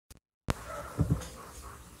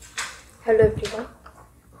Hello everyone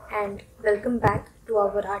and welcome back to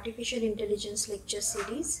our Artificial Intelligence lecture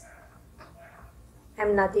series.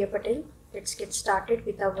 I'm Nadiya Patel. Let's get started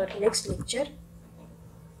with our next lecture.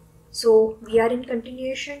 So we are in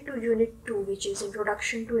continuation to Unit 2, which is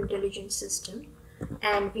Introduction to Intelligent System,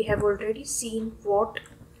 and we have already seen what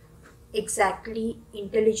exactly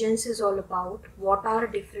intelligence is all about, what are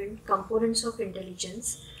different components of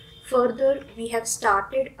intelligence. Further, we have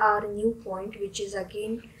started our new point, which is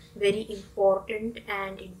again very important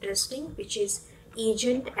and interesting, which is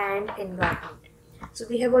agent and environment. So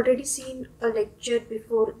we have already seen a lecture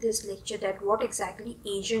before this lecture that what exactly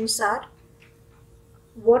agents are,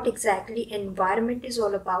 what exactly environment is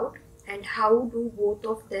all about, and how do both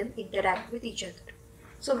of them interact with each other.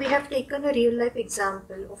 So we have taken a real life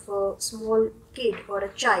example of a small kid or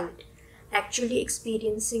a child actually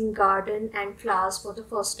experiencing garden and flowers for the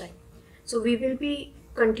first time. So we will be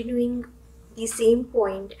continuing the same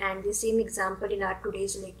point and the same example in our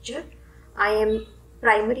today's lecture. I am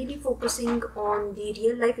primarily focusing on the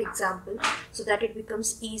real life example so that it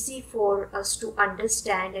becomes easy for us to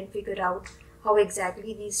understand and figure out how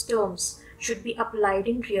exactly these terms should be applied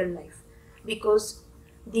in real life, because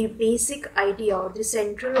the basic idea or the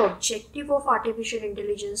central objective of artificial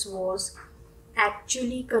intelligence was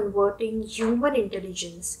actually converting human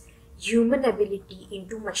intelligence, human ability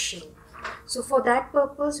into machine. So for that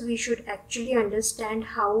purpose, we should actually understand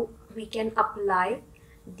how we can apply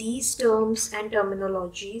these terms and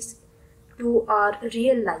terminologies to our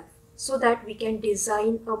real life so that we can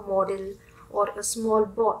design a model or a small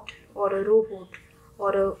bot or a robot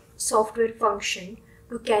or a software function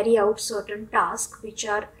to carry out certain tasks which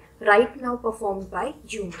are right now performed by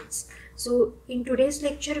humans. So in today's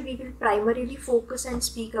lecture, we will primarily focus and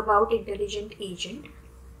speak about intelligent agent.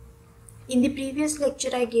 In the previous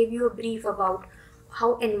lecture, I gave you a brief about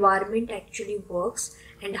how environment actually works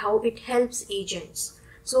and how it helps agents.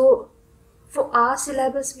 So for our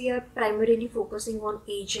syllabus, we are primarily focusing on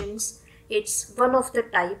agents. It's one of the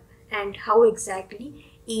type and how exactly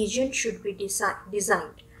agent should be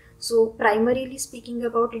designed. So primarily speaking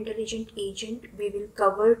about intelligent agent, we will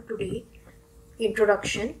cover today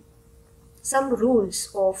introduction, some rules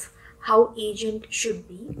of how agent should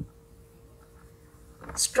be,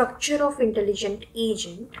 structure of intelligent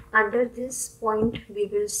agent. Under this point, we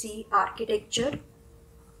will see architecture,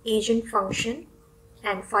 agent function,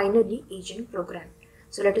 and finally agent program.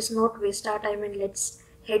 So let us not waste our time and let's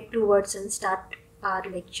head towards and start our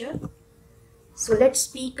lecture. So let's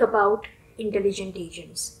speak about intelligent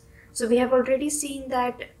agents. So we have already seen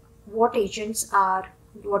that what agents are,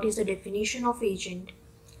 what is the definition of agent,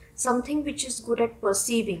 something which is good at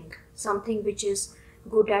perceiving, something which is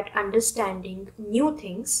good at understanding new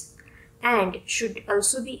things and should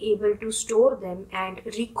also be able to store them and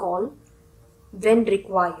recall when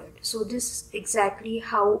required. So this is exactly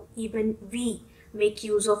how even we make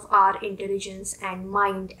use of our intelligence and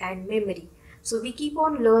mind and memory. So we keep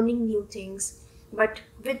on learning new things, but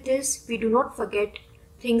with this we do not forget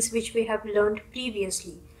things which we have learned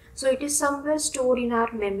previously. So it is somewhere stored in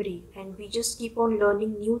our memory and we just keep on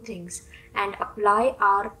learning new things and apply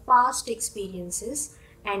our past experiences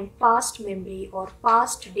and past memory or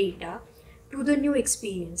past data to the new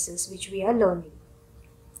experiences which we are learning.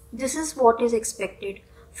 This is what is expected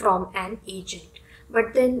from an agent.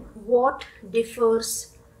 But then what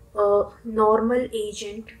differs a normal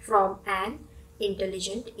agent from an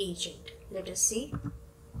intelligent agent? Let us see.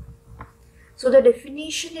 So the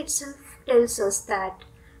definition itself tells us that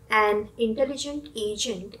an intelligent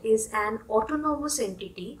agent is an autonomous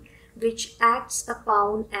entity which acts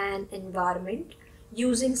upon an environment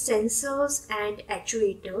using sensors and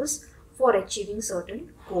actuators for achieving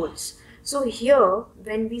certain goals. So here,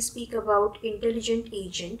 when we speak about intelligent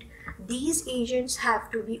agent, these agents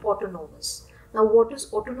have to be autonomous. Now, what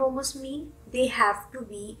does autonomous mean? They have to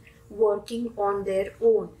be working on their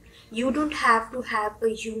own. You don't have to have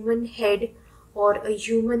a human head or a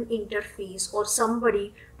human interface or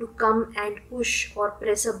somebody to come and push or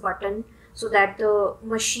press a button so that the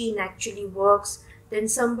machine actually works, then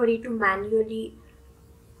somebody to manually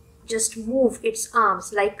just move its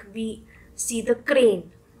arms like we see the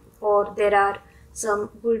crane, or there are some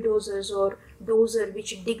bulldozers or dozer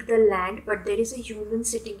which dig the land, but there is a human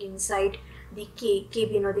sitting inside the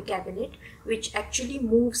cabin or the cabinet which actually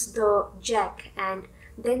moves the jack and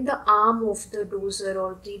then the arm of the dozer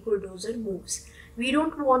or the bulldozer moves. We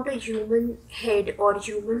don't want a human head or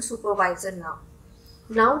human supervisor now.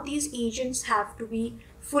 Now these agents have to be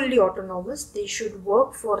fully autonomous. They should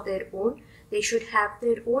work for their own. They should have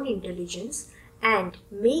their own intelligence and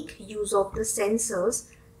make use of the sensors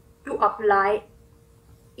to apply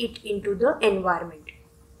it into the environment.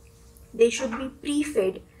 They should be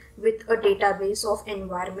pre-fed with a database of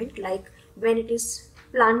environment, like when it is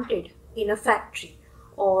planted in a factory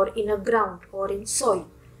or in a ground or in soil.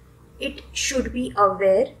 It should be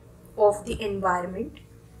aware of the environment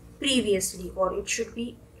previously, or it should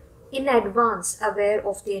be in advance aware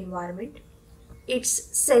of the environment. Its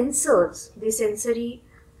sensors, the sensory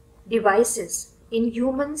devices. In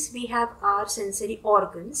humans, we have our sensory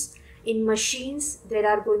organs. In machines, there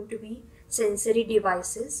are going to be sensory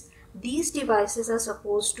devices. These devices are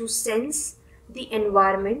supposed to sense the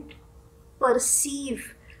environment,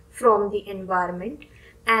 perceive from the environment,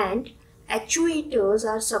 and actuators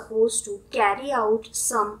are supposed to carry out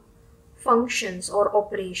some functions or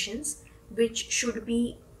operations which should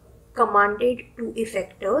be commanded to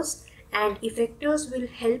effectors, and effectors will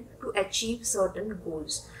help to achieve certain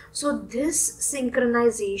goals. So this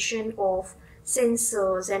synchronization of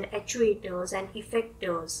sensors and actuators and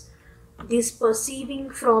effectors, this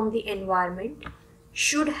perceiving from the environment,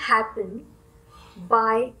 should happen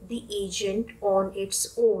by the agent on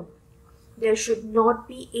its own. There should not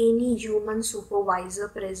be any human supervisor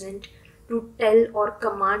present to tell or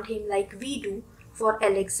command him like we do for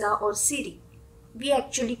Alexa or Siri. We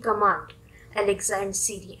actually command Alexa and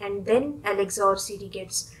Siri, and then Alexa or Siri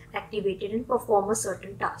gets activated and perform a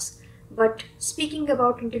certain task. But speaking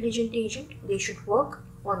about intelligent agent, they should work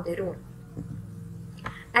on their own.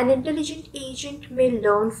 An intelligent agent may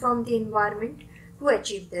learn from the environment to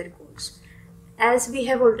achieve their goals. As we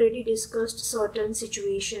have already discussed certain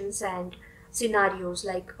situations and scenarios,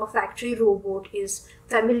 like a factory robot is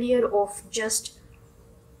familiar of just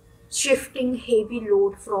shifting heavy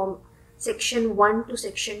load from section 1 to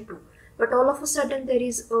section 2, but all of a sudden there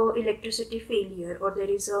is a electricity failure or there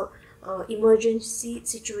is a emergency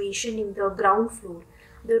situation in the ground floor.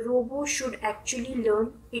 The robot should actually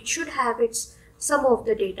learn, it should have its some of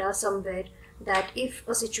the data somewhere, that if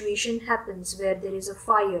a situation happens where there is a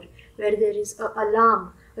fire, where there is an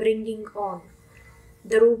alarm ringing on,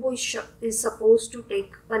 the robot is supposed to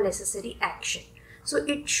take a necessary action. So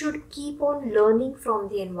it should keep on learning from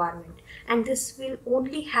the environment, and this will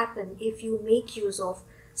only happen if you make use of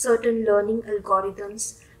certain learning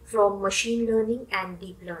algorithms from machine learning and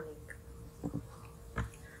deep learning.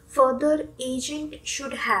 Further, agent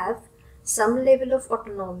should have some level of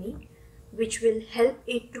autonomy which will help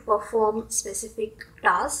it to perform specific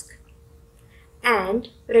tasks and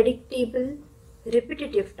predictable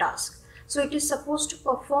repetitive tasks. So it is supposed to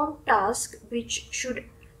perform tasks which should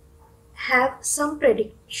have some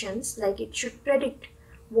predictions, like it should predict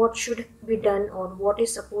what should be done or what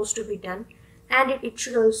is supposed to be done, and it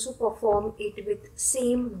should also perform it with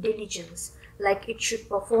same diligence, like it should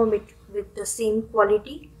perform it with the same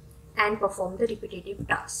quality and perform the repetitive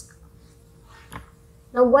task.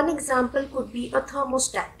 Now one example could be a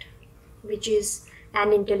thermostat, which is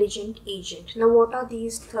an intelligent agent. Now what are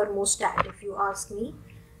these thermostat, if you ask me?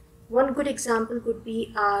 One good example could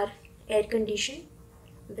be our air condition,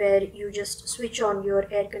 where you just switch on your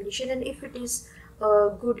air condition, and if it is a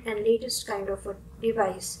good and latest kind of a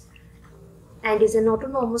device and is an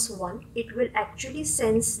autonomous one, it will actually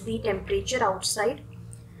sense the temperature outside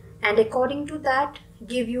and according to that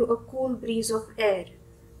give you a cool breeze of air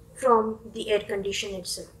from the air condition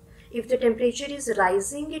itself. If the temperature is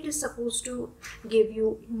rising, it is supposed to give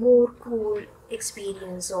you more cool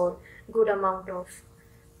experience or good amount of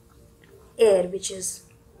air which is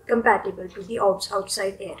compatible to the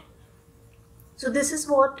outside air. So this is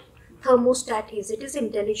what thermostat is. It is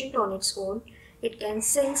intelligent on its own. It can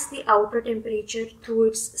sense the outer temperature through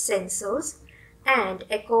its sensors and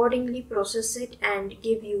accordingly process it and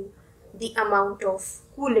give you the amount of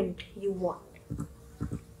coolant you want.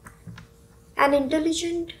 An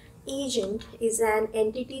intelligent agent is an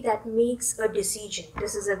entity that makes a decision.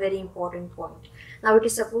 This is a very important point. Now it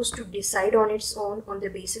is supposed to decide on its own on the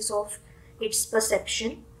basis of its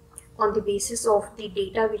perception, on the basis of the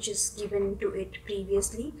data which is given to it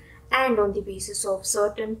previously, and on the basis of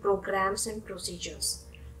certain programs and procedures.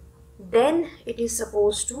 Then it is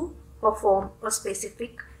supposed to perform a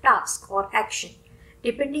specific task or action.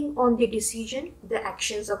 Depending on the decision, the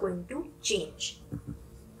actions are going to change.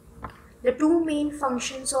 The two main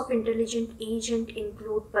functions of intelligent agent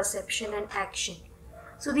include perception and action.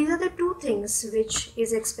 So these are the two things which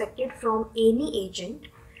is expected from any agent,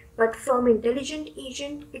 but from intelligent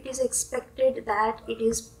agent it is expected that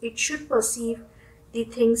it should perceive the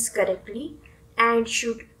things correctly and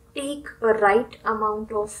should take a right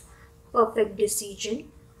amount of perfect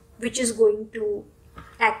decision which is going to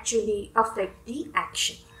actually affect the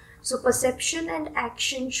action. So perception and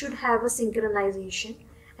action should have a synchronization,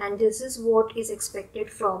 and this is what is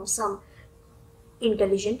expected from some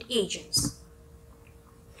intelligent agents.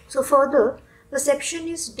 So further, perception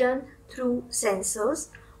is done through sensors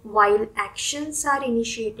while actions are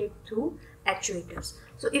initiated through actuators.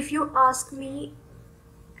 So if you ask me,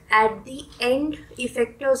 at the end,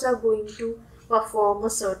 effectors are going to perform a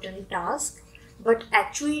certain task, but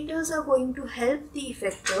actuators are going to help the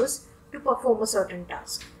effectors to perform a certain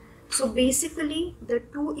task. So basically, the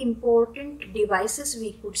two important devices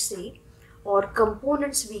we could say, or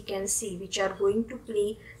components we can see, which are going to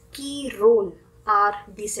play key role are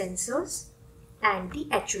the sensors and the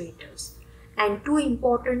actuators. And two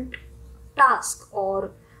important tasks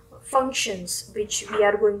or functions which we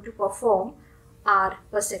are going to perform are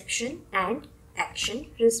perception and action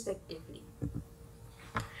respectively.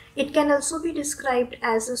 It can also be described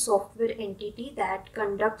as a software entity that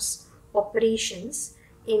conducts operations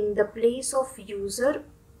in the place of user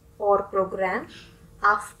or program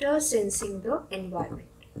after sensing the environment.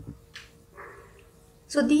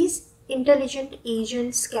 So these intelligent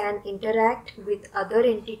agents can interact with other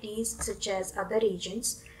entities such as other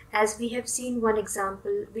agents, as we have seen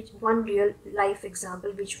one real life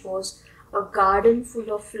example, which was a garden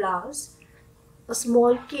full of flowers. A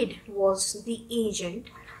small kid was the agent,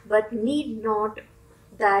 but need not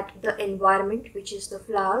that the environment, which is the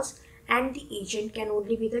flowers, and the agent can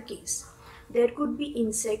only be the case. There could be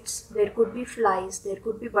insects, there could be flies, there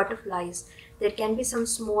could be butterflies, there can be some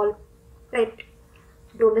small pet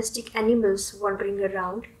domestic animals wandering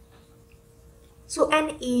around. So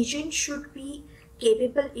an agent should be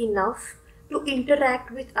capable enough to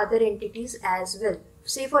interact with other entities as well.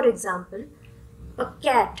 Say for example, a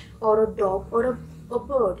cat or a dog or a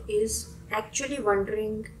bird is actually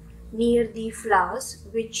wandering near the flowers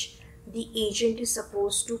which the agent is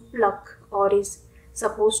supposed to pluck or is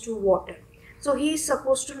supposed to water. So he is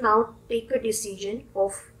supposed to now take a decision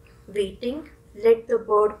of waiting, let the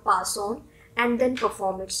bird pass on, and then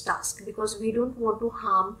perform its task, because we don't want to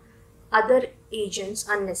harm other agents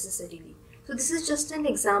unnecessarily. So this is just an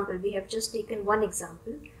example. We have just taken one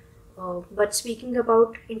example. But speaking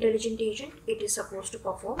about intelligent agent, it is supposed to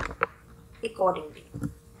perform accordingly.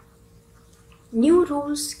 New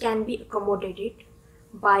rules can be accommodated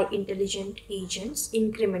by intelligent agents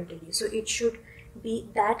incrementally. So it should be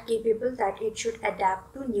that capable that it should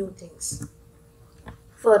adapt to new things.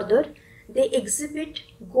 Further, they exhibit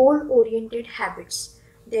goal-oriented habits.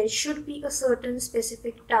 There should be a certain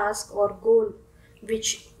specific task or goal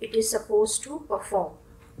which it is supposed to perform.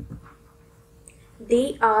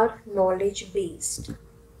 They are knowledge-based.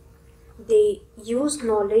 They use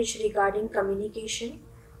knowledge regarding communication,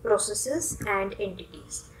 processes, and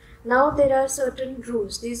entities. Now there are certain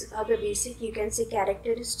rules. These are the basic, you can say,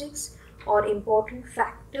 characteristics or important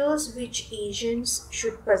factors which agents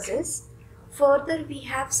should possess. Further, we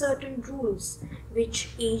have certain rules which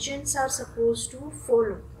agents are supposed to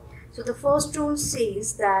follow. So the first rule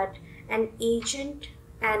says that an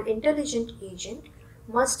intelligent agent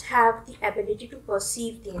must have the ability to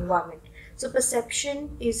perceive the environment. So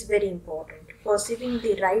perception is very important. Perceiving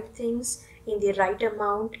the right things in the right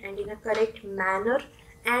amount and in a correct manner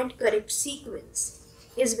and correct sequence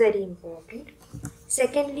is very important.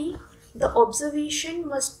 Secondly, the observation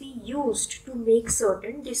must be used to make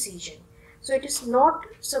certain decision. So it is not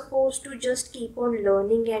supposed to just keep on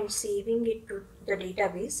learning and saving it to the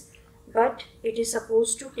database, but it is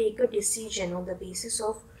supposed to take a decision on the basis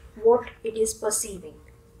of what it is perceiving.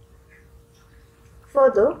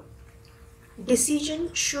 Further,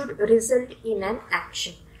 decision should result in an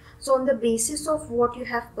action. So on the basis of what you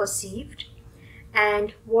have perceived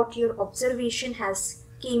and what your observation has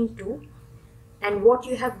came to and what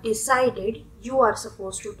you have decided, you are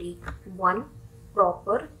supposed to take one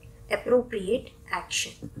proper, appropriate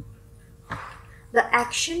action. The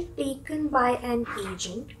action taken by an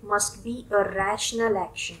agent must be a rational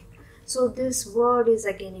action. So this word is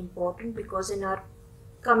again important, because in our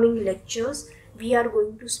coming lectures we are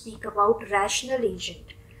going to speak about rational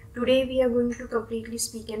agent. Today we are going to completely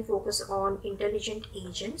speak and focus on intelligent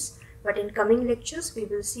agents, but in coming lectures we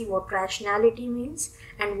will see what rationality means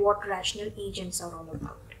and what rational agents are all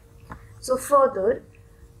about. So further,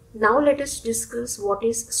 now let us discuss what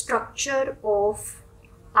is structure of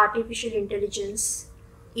artificial intelligence,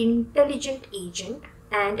 intelligent agent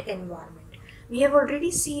and environment. We have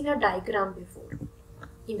already seen a diagram before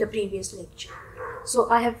in the previous lecture. So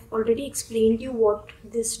I have already explained you what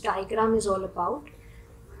this diagram is all about.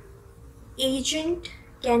 Agent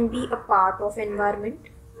can be a part of environment.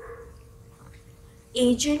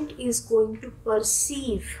 Agent is going to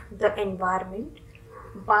perceive the environment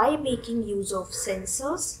by making use of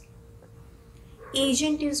sensors.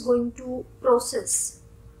 Agent is going to process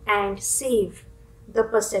and save the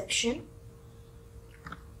perception.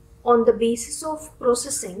 on the basis of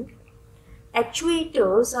processing,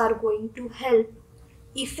 actuators are going to help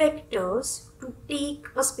effectors to take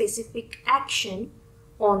a specific action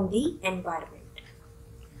on the environment.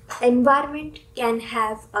 Environment can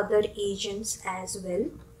have other agents as well.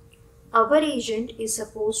 Our agent is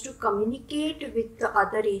supposed to communicate with the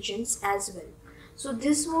other agents as well. So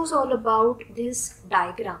this was all about this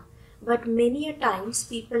diagram. But many a times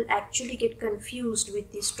people actually get confused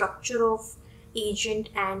with the structure of agent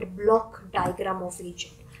and block diagram of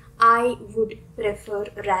agent. I would prefer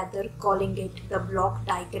rather calling it the block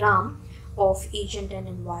diagram of agent and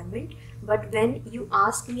environment. But when you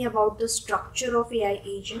ask me about the structure of AI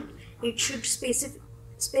agent, it should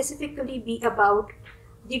specifically be about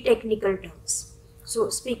the technical terms. So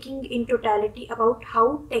speaking in totality about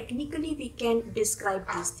how technically we can describe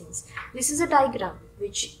these things. This is a diagram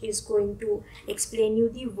which is going to explain you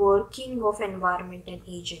the working of environment and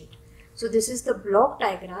agent. So this is the block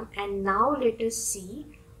diagram, and now let us see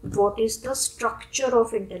what is the structure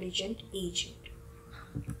of intelligent agent.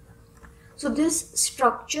 So this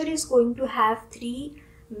structure is going to have three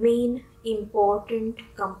main important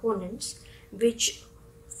components which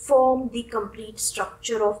form the complete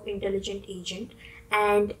structure of intelligent agent,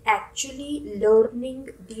 and actually learning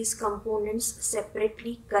these components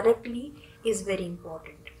separately correctly is very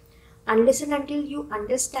important. Unless and until you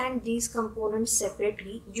understand these components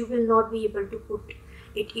separately, you will not be able to put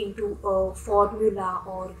it into a formula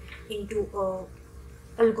or into a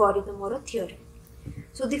algorithm or a theorem.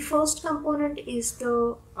 So the first component is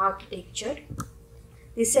the architecture,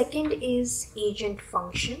 the second is agent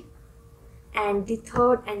function, and the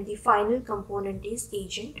third and the final component is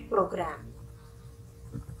agent program.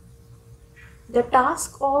 The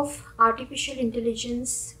task of artificial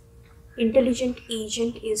intelligent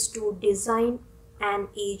agent is to design an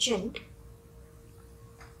agent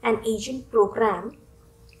program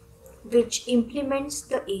which implements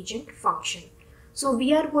the agent function. So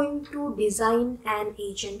we are going to design an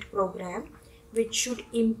agent program which should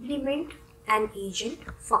implement an agent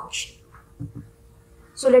function.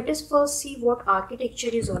 So let us first see what architecture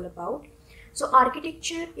is all about. So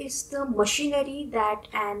architecture is the machinery that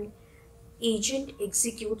an agent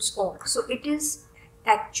executes on. So it is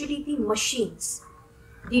actually the machines,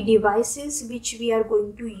 the devices which we are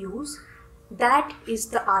going to use, that is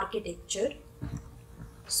the architecture.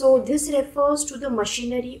 So this refers to the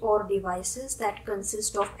machinery or devices that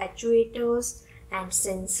consist of actuators and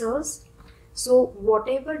sensors. So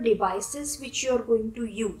whatever devices which you are going to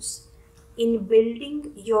use in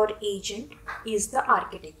building your agent is the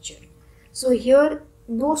architecture. So here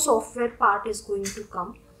no software part is going to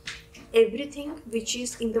come. Everything which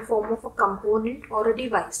is in the form of a component or a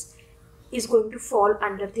device is going to fall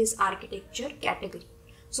under this architecture category.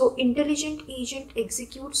 So intelligent agent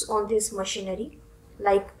executes on this machinery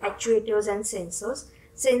like actuators and sensors.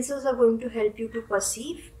 Sensors are going to help you to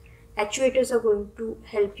perceive. Actuators are going to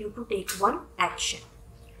help you to take one action.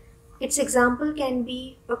 Its example can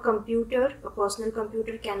be a computer. A personal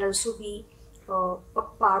computer can also be a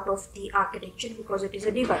part of the architecture because it is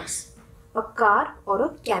a device. A car or a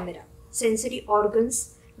camera. Sensory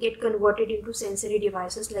organs get converted into sensory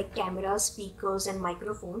devices like cameras, speakers and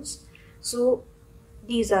microphones. So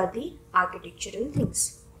these are the architectural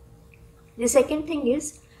things. The second thing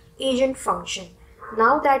is agent function.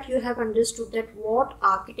 Now that you have understood that what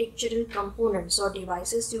architectural components or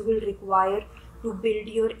devices you will require to build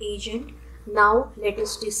your agent, now let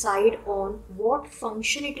us decide on what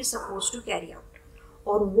function it is supposed to carry out,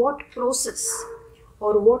 or what process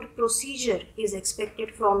or what procedure is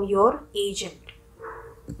expected from your agent.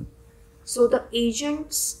 So the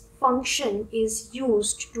agent's function is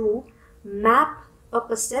used to map a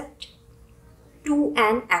percept to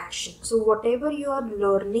an action. So whatever you are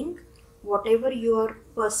learning, whatever you are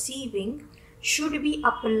perceiving should be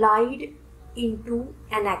applied into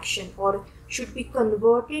an action or should be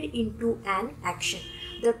converted into an action.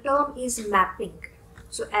 The term is mapping.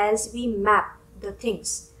 So as we map the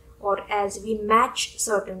things or as we match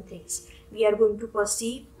certain things, we are going to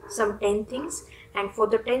perceive some 10 things, and for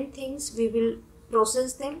the 10 things we will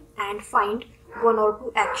process them and find one or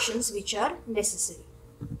two actions which are necessary.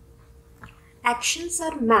 Actions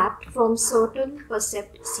are mapped from certain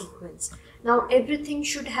percept sequence. Now everything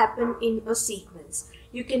should happen in a sequence.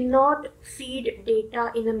 You cannot feed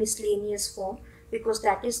data in a miscellaneous form because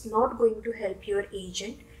that is not going to help your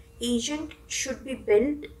agent. Agent should be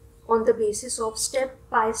built on the basis of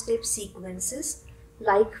step-by-step sequences.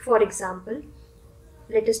 Like for example,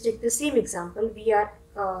 let us take the same example.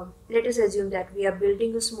 Let us assume that we are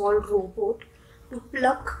building a small robot to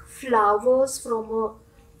pluck flowers from a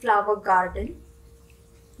flower garden,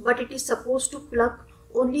 but it is supposed to pluck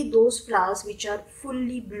only those flowers which are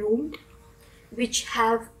fully bloomed, which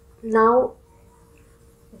have now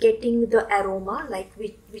getting the aroma, like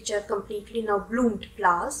which are completely now bloomed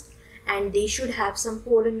flowers, and they should have some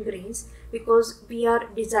pollen grains, because we are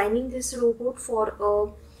designing this robot for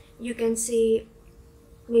a, you can say,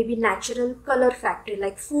 maybe natural color factory,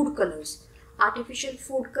 like food colors. Artificial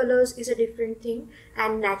food colors is a different thing,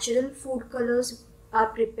 and natural food colors are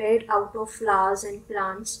prepared out of flowers and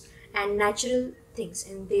plants and natural things,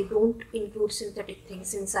 and they don't include synthetic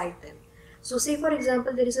things inside them. So say for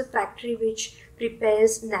example, there is a factory which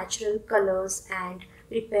prepares natural colors and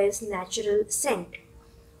prepares natural scent.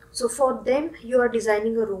 So for them, you are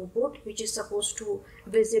designing a robot which is supposed to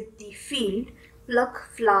visit the field, pluck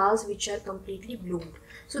flowers which are completely bloomed.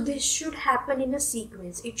 So this should happen in a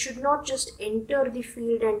sequence. It should not just enter the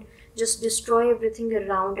field and just destroy everything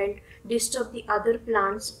around and disturb the other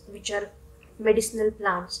plants which are medicinal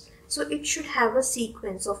plants. So it should have a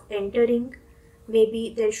sequence of entering.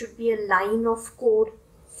 Maybe there should be a line of code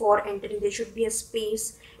for entering. There should be a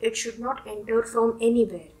space. It should not enter from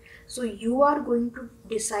anywhere. So you are going to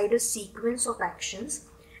decide a sequence of actions,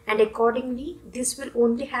 and accordingly this will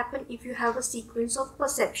only happen if you have a sequence of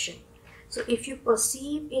perception. So if you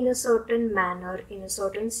perceive in a certain manner, in a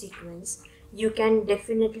certain sequence, you can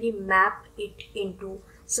definitely map it into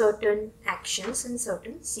certain actions and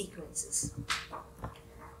certain sequences.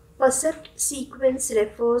 Percept sequence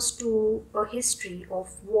refers to a history of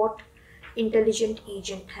what intelligent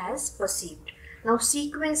agent has perceived. Now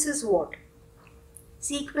sequence is what?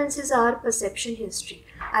 Sequences are perception history.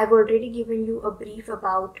 I've already given you a brief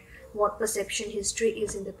about what perception history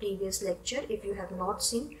is in the previous lecture. If you have not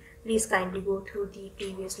seen, please kindly go through the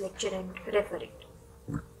previous lecture and refer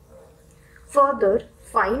it. Further,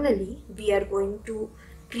 finally, we are going to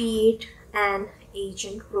create an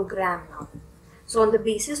agent program now. So on the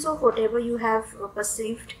basis of whatever you have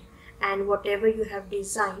perceived and whatever you have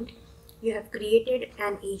designed, you have created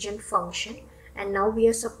an agent function, and now we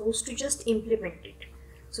are supposed to just implement it.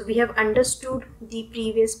 So we have understood the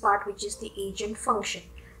previous part, which is the agent function.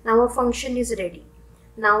 Now a function is ready.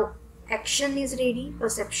 Now action is ready,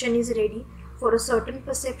 perception is ready. For a certain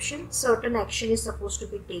perception, certain action is supposed to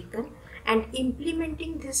be taken, and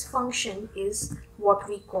implementing this function is what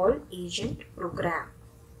we call agent program.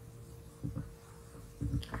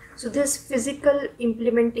 So this physical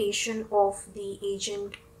implementation of the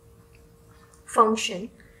agent function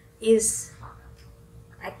is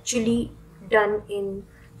actually done in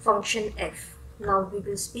function f. Now we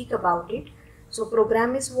will speak about it. So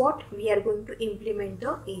program is what? We are going to implement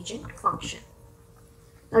the agent function.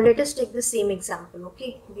 Now let us take the same example,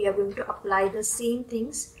 okay? We are going to apply the same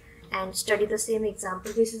things and study the same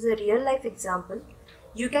example. This is a real life example.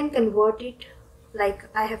 You can convert it, like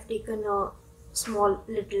I have taken a small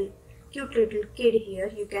little cute little kid here.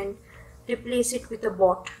 You can replace it with a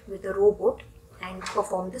bot, with a robot, and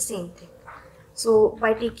perform the same thing. So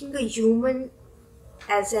by taking a human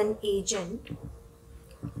as an agent,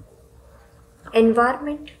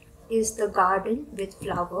 environment is the garden with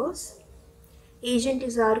flowers. Agent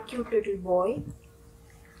is our cute little boy.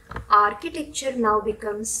 Architecture now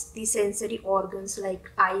becomes the sensory organs like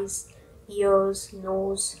eyes, ears,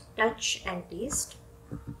 nose, touch and taste.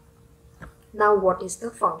 Now what is the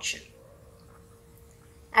function?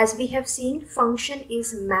 As we have seen, function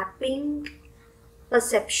is mapping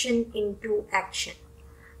perception into action.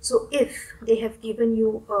 So if they have given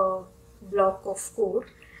you a block of code,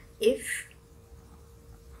 if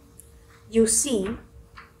you see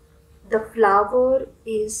the flower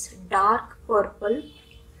is dark purple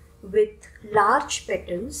with large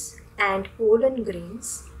petals and pollen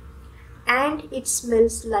grains, and it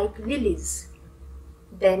smells like lilies,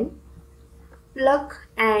 then pluck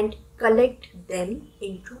and collect them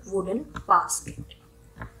into wooden basket.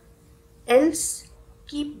 Else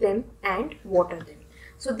keep them and water them.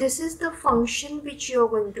 So this is the function which you are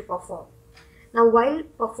going to perform. Now while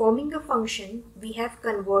performing a function, we have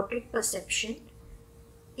converted perception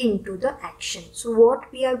into the action. So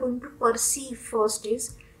what we are going to perceive first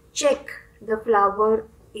is check the flower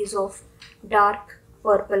is of dark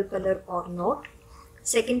purple color or not.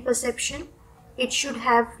 Second perception, it should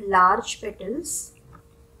have large petals.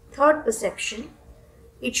 Third perception,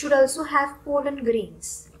 it should also have pollen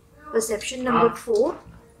grains. Perception number 4,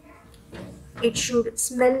 it should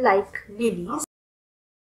smell like lilies.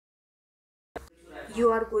 You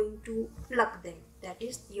are going to pluck them, that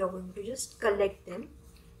is, you are going to just collect them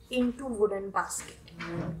into wooden basket.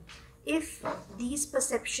 If these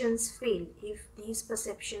perceptions fail, if these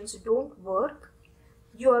perceptions don't work,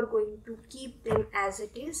 you are going to keep them as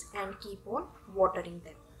it is and keep on watering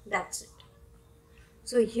them. That's it.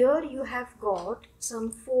 So here you have got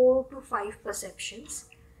some 4 to 5 perceptions,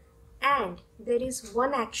 and there is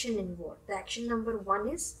one action involved. The action number 1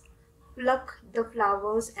 is pluck the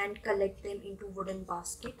flowers and collect them into wooden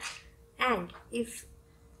basket, and if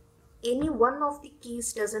any one of the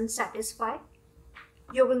keys doesn't satisfy,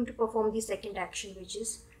 you're going to perform the second action, which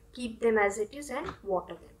is keep them as it is and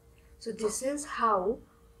water them. So this is how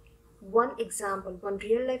one example, one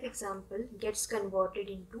real life example gets converted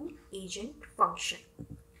into agent function.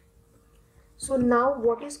 So now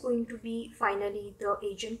what is going to be finally the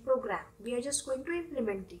agent program? We are just going to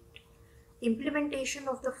implement it. Implementation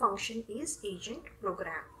of the function is agent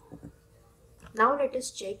program. Now let us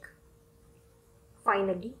check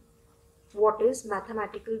finally what is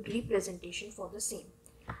mathematical representation for the same.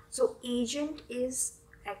 So agent is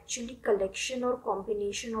actually collection or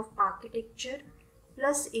combination of architecture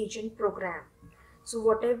plus agent program. So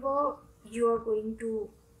whatever you are going to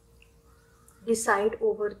decide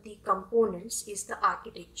over the components is the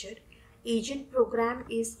architecture. Agent program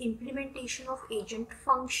is implementation of agent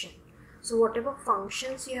function. So whatever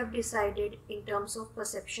functions you have decided in terms of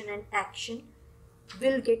perception and action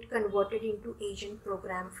will get converted into agent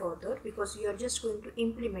program further, because you are just going to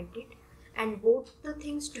implement it, and both the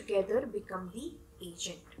things together become the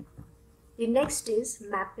agent. The next is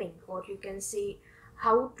mapping, or you can say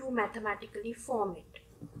how to mathematically form it.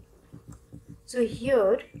 So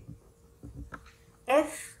here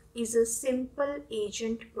F is a simple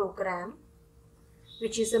agent program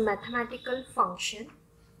which is a mathematical function.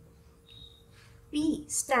 P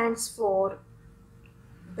stands for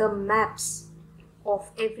the maps of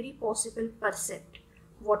every possible percept,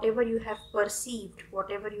 whatever you have perceived,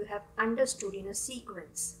 whatever you have understood in a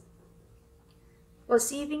sequence.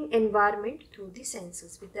 Perceiving environment through the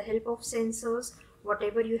senses. With the help of sensors,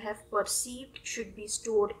 whatever you have perceived should be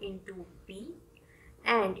stored into P,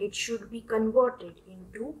 and it should be converted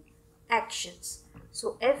into actions.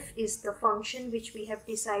 So F is the function which we have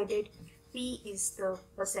decided, P is the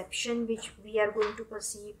perception which we are going to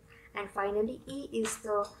perceive, and finally E is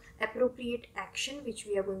the appropriate action which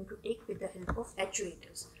we are going to take with the help of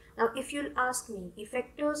actuators. Now if you'll ask me,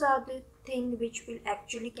 effectors are the thing which will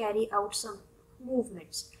actually carry out some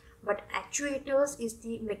movements, but actuators is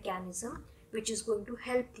the mechanism which is going to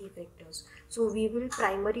help the effectors. So we will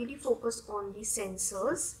primarily focus on the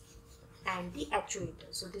sensors and the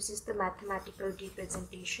actuators. So this is the mathematical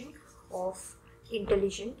representation of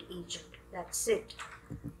intelligent agent. That's it.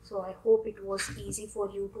 So I hope it was easy for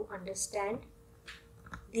you to understand.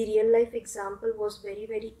 The real life example was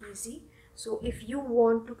very easy. So if you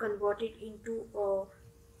want to convert it into a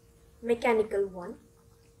mechanical one,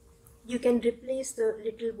 you can replace the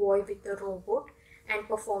little boy with the robot and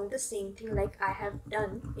perform the same thing like I have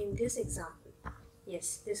done in this example.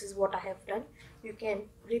 Yes, this is what I have done. You can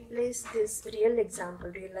replace this real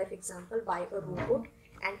life example by a robot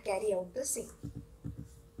and carry out the same.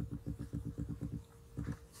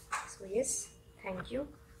 So yes, thank you.